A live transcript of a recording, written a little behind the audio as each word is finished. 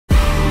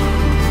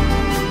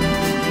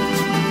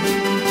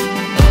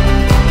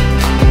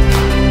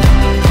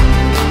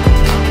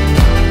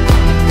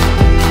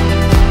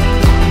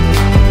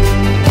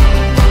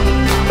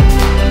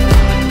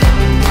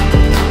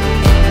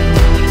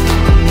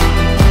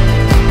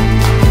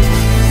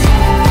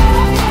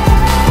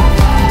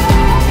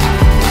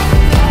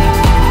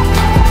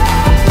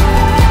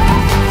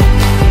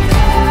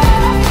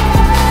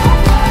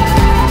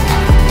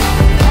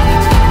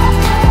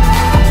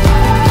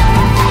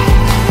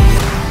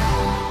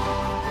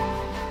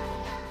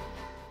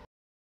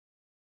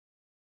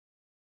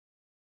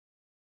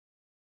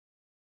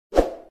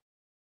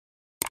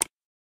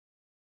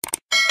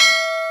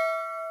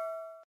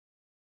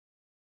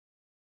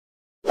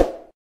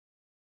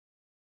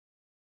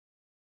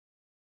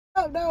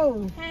up,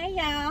 though? Hey,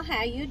 y'all.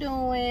 How you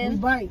doing? We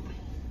bite.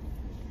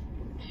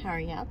 How are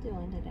y'all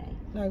doing today?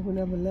 Like we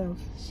never left.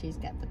 She's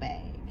got the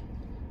bag.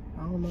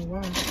 I don't know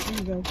why. Here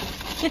you go.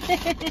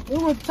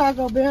 We went to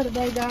Taco Bell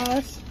today,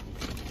 guys.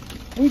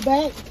 We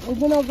back. We've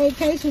been on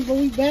vacation, but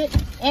we back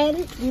at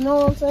it. You know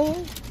what I'm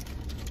saying?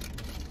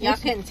 Y'all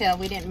couldn't tell.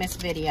 We didn't miss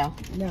video.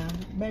 Nah,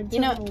 baby,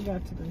 You know, what we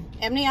got today.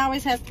 Ebony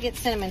always has to get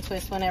cinnamon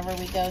twists whenever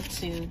we go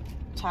to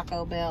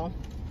Taco Bell.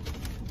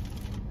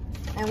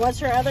 And what's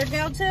her other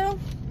go-to?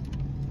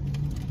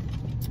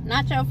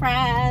 Nacho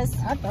fries.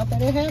 I thought they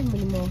didn't have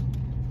them anymore.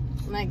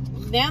 Like,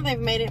 now they've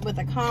made it with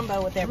a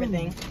combo with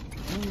everything.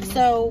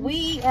 So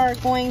we are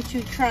going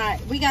to try,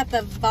 we got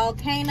the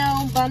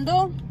Volcano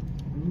bundle.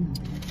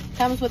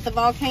 Comes with the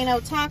Volcano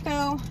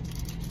Taco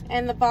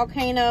and the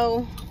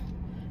Volcano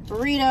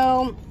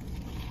Burrito.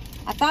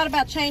 I thought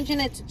about changing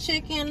it to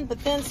chicken, but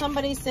then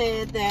somebody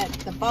said that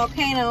the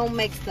Volcano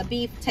makes the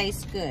beef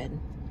taste good.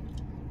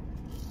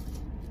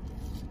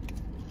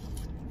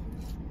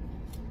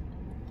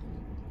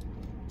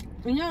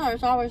 You know,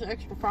 there's always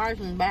extra fries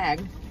in the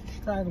bag.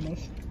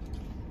 Stragglers.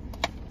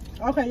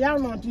 Okay, y'all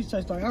know what these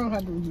taste like. I don't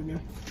have to review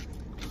them.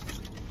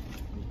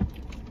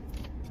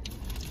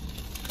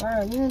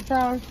 Alright, we gonna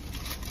try.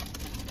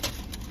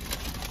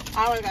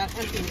 I always got to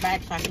empty the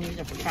bag so I can use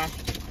it for trash.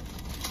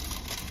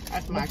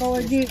 That's my Before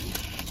it excuse.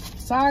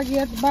 gets soggy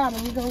at the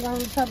bottom, we're gonna go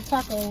and try the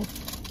taco.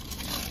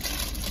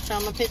 Show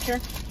them a picture.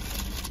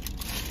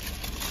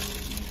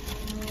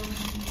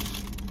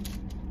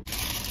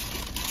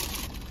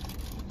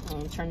 I'm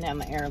going to turn down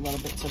the air a little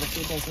bit so the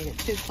food doesn't get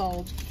too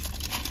cold.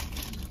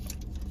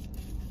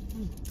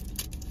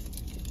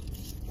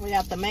 We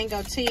got the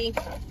mango tea.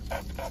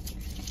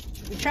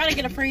 We tried to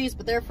get a freeze,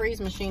 but their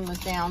freeze machine was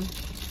down.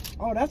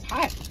 Oh, that's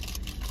hot.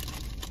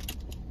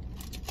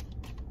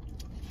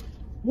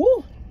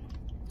 Woo!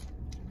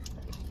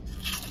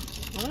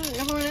 Well,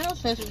 everyone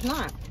else says it's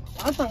not.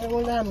 I thought it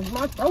went down with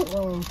my throat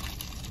wrong.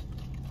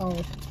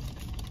 Oh.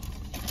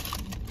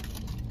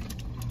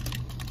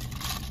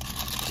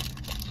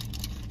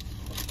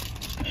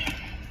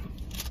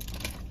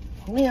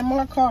 We in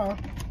my car.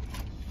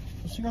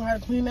 She gonna have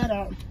to clean that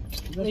out.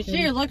 You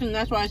see her looking,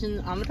 that's why it's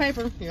on the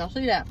paper. Y'all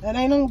see that? That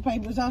ain't on the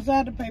paper. It's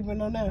outside the paper.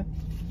 No, no.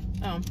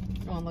 Oh,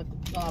 look.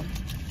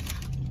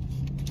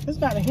 It's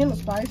got a hint of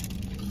spice.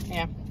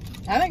 Yeah.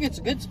 I think it's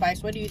a good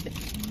spice. What do you think?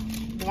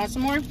 You want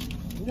some more?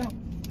 Yeah.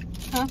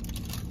 Huh?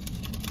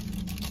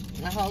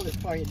 I'll hold it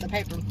for you, the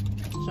paper,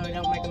 so we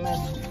don't make a mess.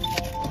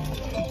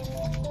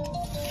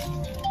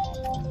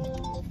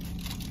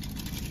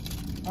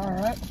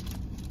 Alright.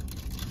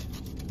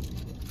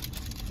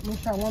 Let me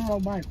try one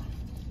more bite.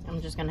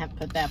 I'm just going to have to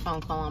put that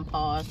phone call on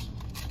pause.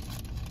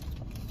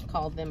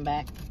 Call them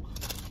back.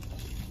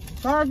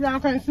 Sorry if y'all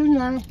can't see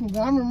now, but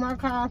I'm in my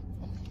car.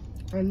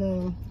 And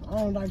I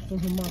don't like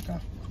stuff in my car.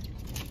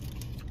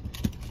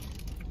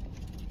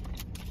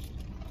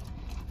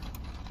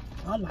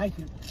 I like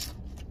it.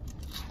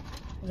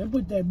 They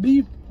put that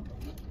beef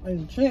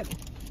in the chicken.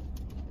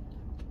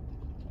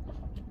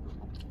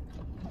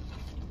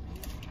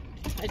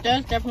 It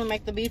does definitely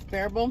make the beef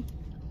bearable.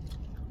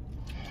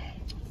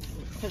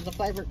 Because the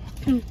flavor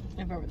of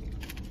everything.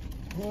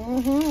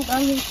 That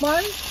was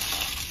spice.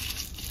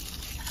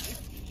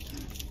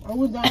 I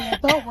was down my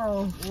throat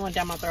wrong. I went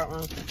down my throat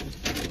wrong.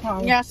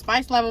 Probably Yeah,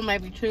 spice level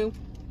maybe 2.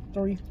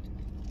 3.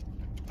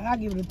 I'll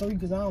give it a 3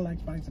 because I don't like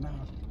spice at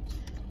all.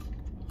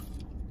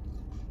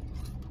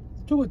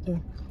 2 or 3.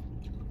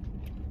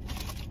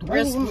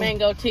 Brisk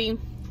mango tea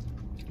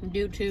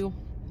due to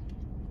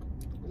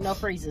no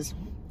freezes.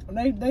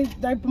 They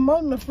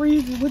promoting the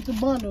freezes with the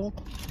bundle,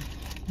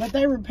 but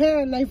they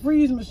repairing their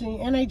freeze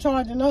machine and they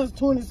charging us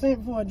 20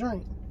 cents for a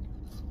drink.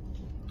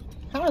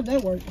 How does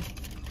that work?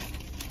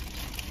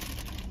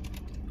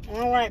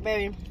 All right,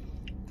 baby.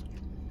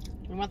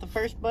 You want the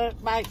first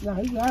bite? No,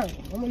 you got it.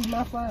 I'm gonna eat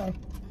my fries.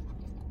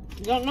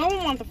 No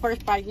one wants the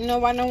first bite. You know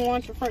why no one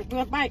wants the first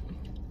bite?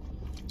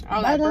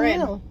 All that Bite bread.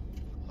 now.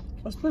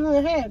 Let's put it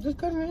in half. Just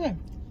cut it in half.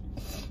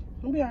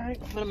 It'll be all right.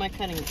 What am I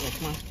cutting it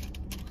with, Mom?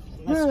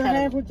 Put it in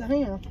half with the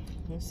hand.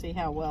 Let's see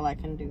how well I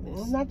can do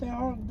It's this. not that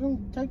hard to do.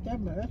 Take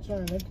that bite. That's all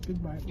right. That's a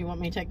good bite. You want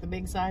me to take the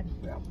big side?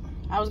 Yeah.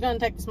 I was going to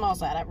take the small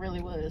side. I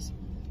really was.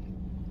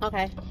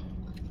 Okay.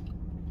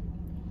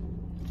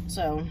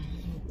 So,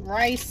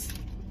 rice,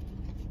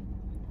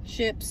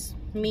 chips,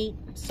 meat,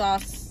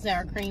 sauce,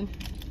 sour cream.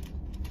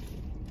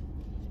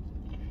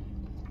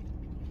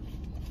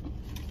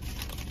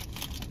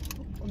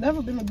 I've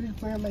never been a big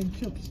fan of making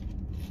chips.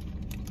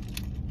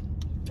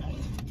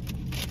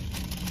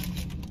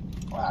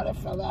 Wow, that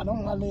fell out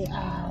on my leg.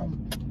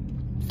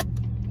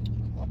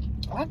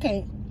 I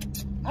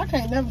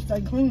can't never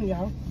stay clean,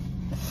 y'all.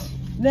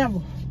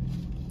 Never.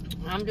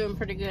 I'm doing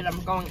pretty good.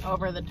 I'm going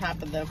over the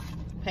top of the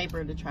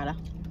paper to try to.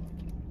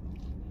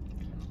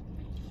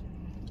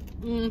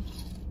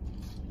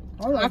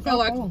 I feel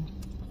like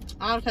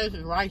all it tastes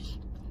is rice.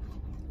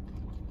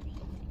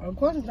 Of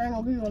course, it ain't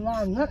gonna give you a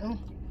lot of nothing.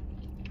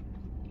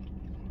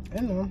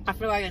 In them. I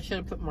feel like I should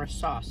have put more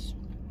sauce.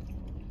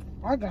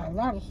 I got a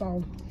lot of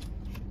sauce.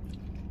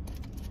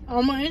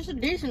 Oh my, it's a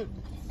decent.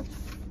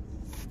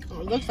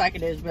 It looks like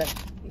it is, but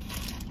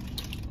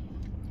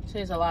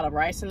there's a lot of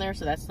rice in there,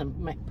 so that's the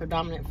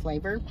predominant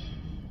flavor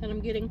that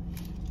I'm getting.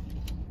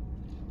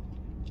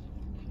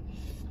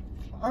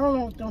 I don't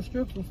know what those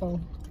strips are for.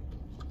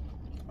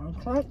 A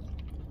crunch?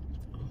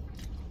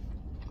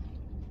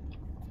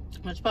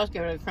 I'm supposed to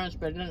give it a crunch,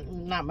 but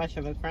not much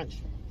of a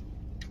crunch.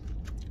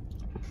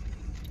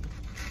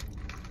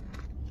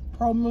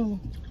 Pro move.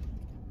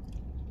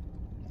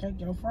 Take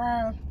your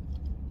fries.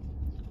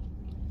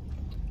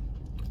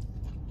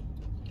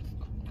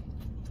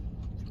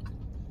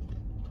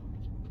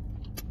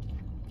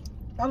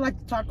 I like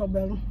the taco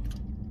better.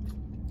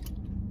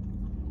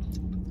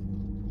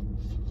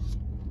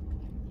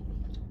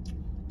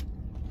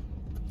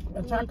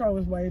 The taco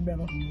is way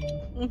better.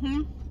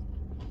 Mm-hmm.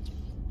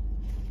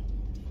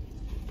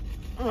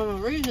 The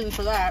reason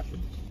for that.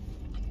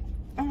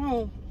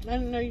 Oh, I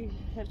didn't know you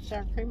had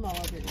sour cream all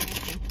over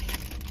it.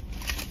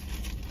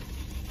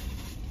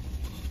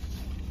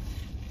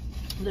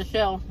 The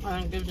shell,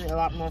 I think, gives it a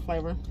lot more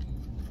flavor.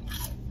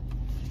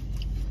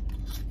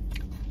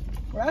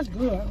 Well, that's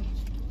good.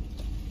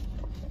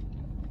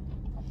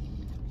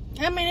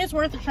 I mean, it's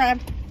worth a try.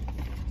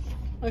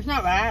 It's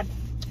not bad.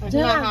 It's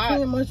Yeah, not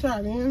hot. much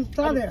try, man.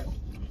 Try that.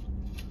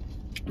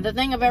 The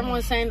thing of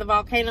everyone saying the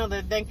volcano,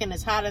 they're thinking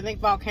it's hot. I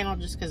think volcano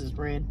just because it's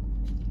red.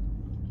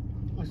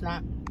 It's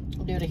not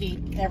due to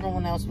heat.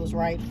 Everyone else was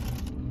right.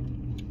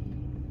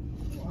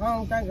 Well, I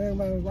don't think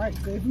everybody was right.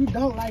 'Cause if you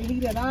don't like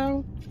heat at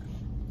all,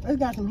 it's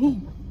got some heat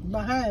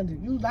behind it.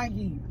 You like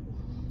heat.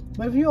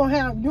 But if you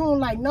don't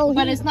like no heat.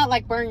 But it's not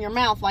like burn your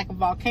mouth like a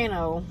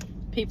volcano.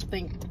 People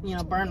think, you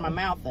know, burn my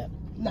mouth up.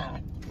 Nah.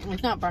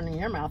 It's not burning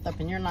your mouth up,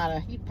 and you're not a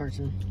heat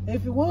person.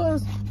 If it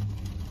was,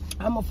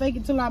 I'm going to fake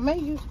it till I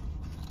make it.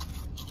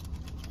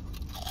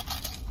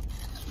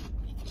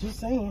 Just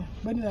saying.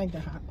 But it ain't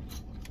that hot.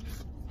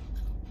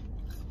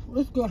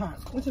 It's good hot.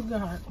 It's a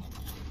good hot.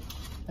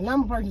 And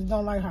I'm a person that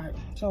don't like hot.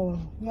 So,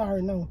 you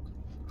already know.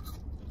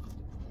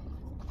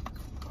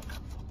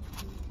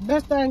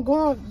 Best thing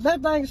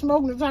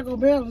smoking the Taco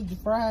Bell is the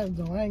fries,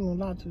 though. I ain't going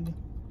to lie to you.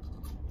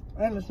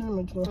 And the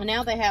cinnamon twist. And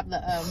now they have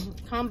the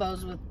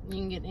combos with,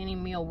 you can get any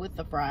meal with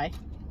the fry.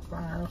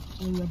 Fries.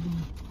 And the beef.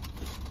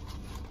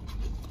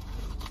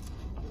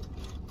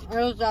 It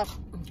was,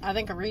 I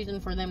think, a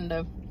reason for them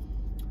to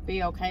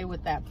be okay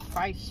with that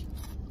price.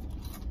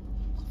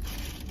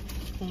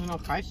 You know,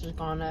 price has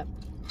gone up.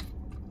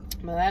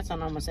 But that's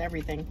on almost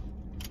everything.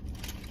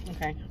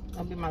 Okay,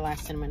 that'll be my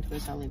last cinnamon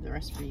twist. I'll leave the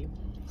rest for you.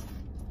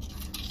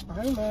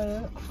 I ain't mad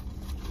at it.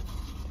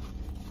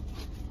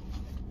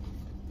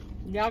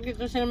 Y'all get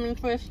the cinnamon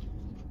twist?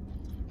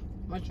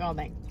 What y'all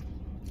think?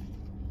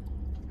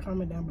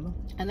 Comment down below.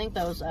 I think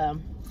those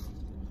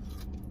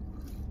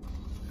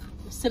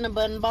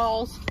cinnamon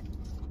balls.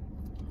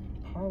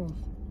 Pause.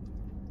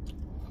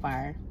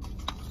 Fire.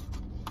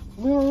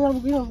 We don't ever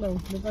get them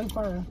though, but they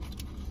fire.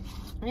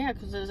 Yeah,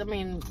 because there's, I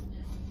mean,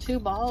 2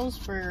 balls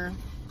for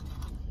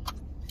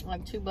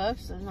like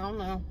 $2. And I don't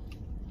know.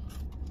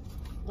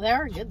 They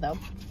are good though.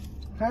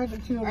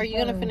 Are you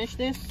gonna finish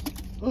this?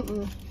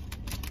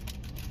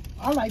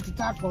 I like the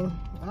taco.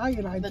 I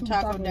get like the 2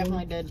 taco tacos.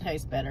 definitely did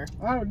taste better.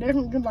 I would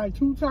definitely get like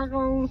 2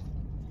 tacos.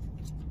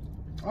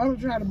 I would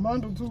try the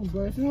bundle too,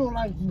 but if you don't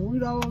like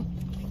burritos,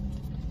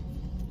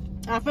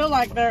 I feel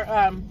like they're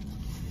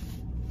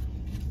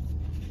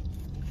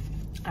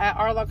at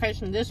our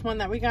location. This one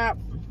that we got,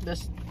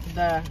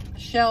 the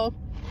shell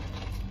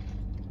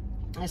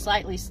is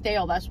slightly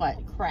stale. That's why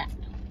it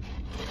cracked.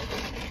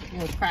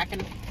 It was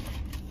cracking.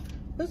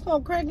 it's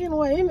gonna crack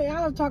anyway. Any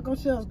other taco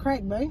shells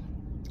crack, babe.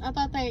 I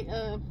thought they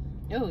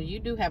oh, you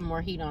do have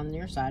more heat on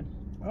your side.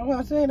 Oh,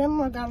 I said that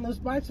one got a little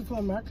spicy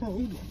for me. I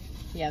couldn't eat it.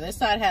 Yeah, this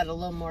side had a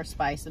little more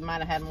spice. It might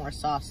have had more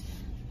sauce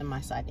than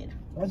my side did.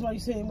 That's why you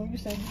said when you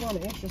said you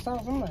wanted extra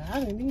sauce. I'm like, I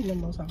didn't need no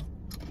more sauce.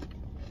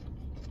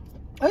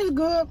 It's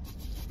good.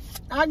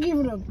 I give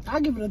it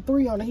a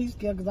 3 on the heat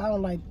scale because I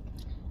don't like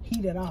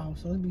heat at all.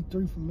 So it'd be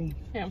 3 for me.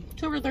 Yeah,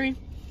 2 or 3.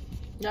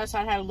 That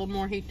side had a little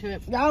more heat to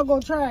it. Y'all go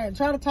try it.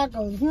 Try the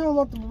tacos. If you don't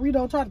want the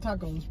burrito, try the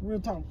tacos. Real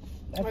talk.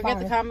 Or get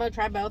the combo,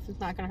 try both. It's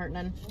not gonna hurt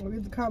none. Or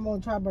get the combo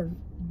and try both.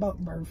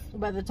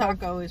 But the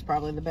taco is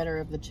probably the better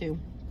of the 2.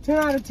 10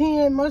 out of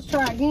 10. Must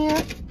try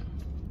again.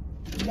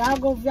 Y'all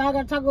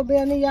got Taco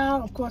Bell near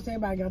y'all. Of course,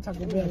 everybody got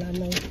Taco Bell. I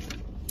know.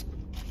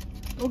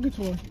 Go get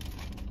you one.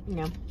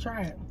 Yeah.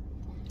 Try it.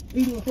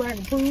 Eating with crack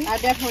and food. I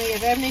definitely,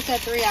 if Ebony said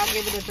 3, I'll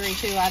give it a 3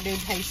 too. I do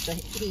taste the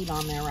heat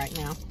on there right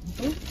now.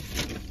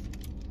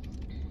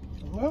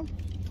 Well,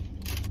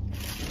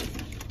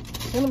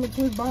 cinnamon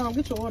twist bomb.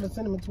 Get your order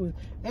cinnamon twist.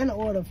 And the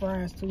order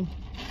fries too.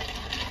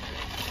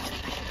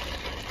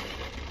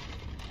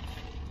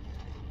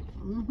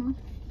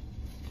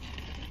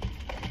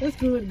 It's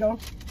good to go.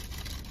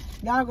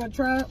 Y'all gonna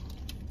try it.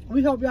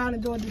 We hope y'all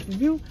enjoyed this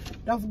review.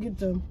 Don't forget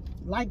to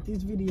like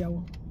this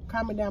video,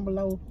 comment down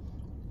below,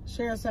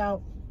 share us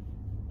out,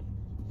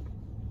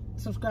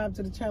 subscribe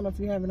to the channel if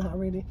you haven't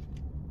already.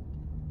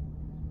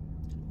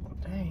 Oh,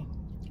 dang.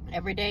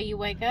 Every day you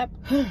wake up.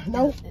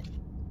 Nope.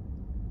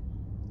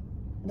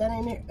 That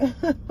ain't it.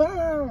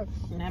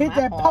 Hit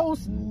that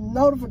post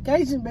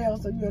notification bell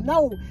so you'll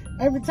know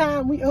every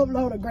time we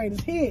upload a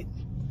greatest hit.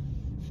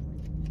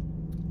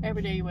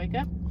 Every day you wake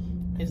up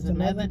is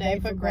another day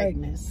for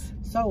greatness.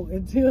 So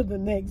until the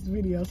next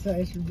video /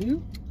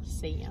 review,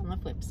 see you on the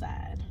flip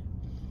side.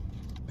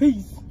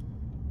 Peace.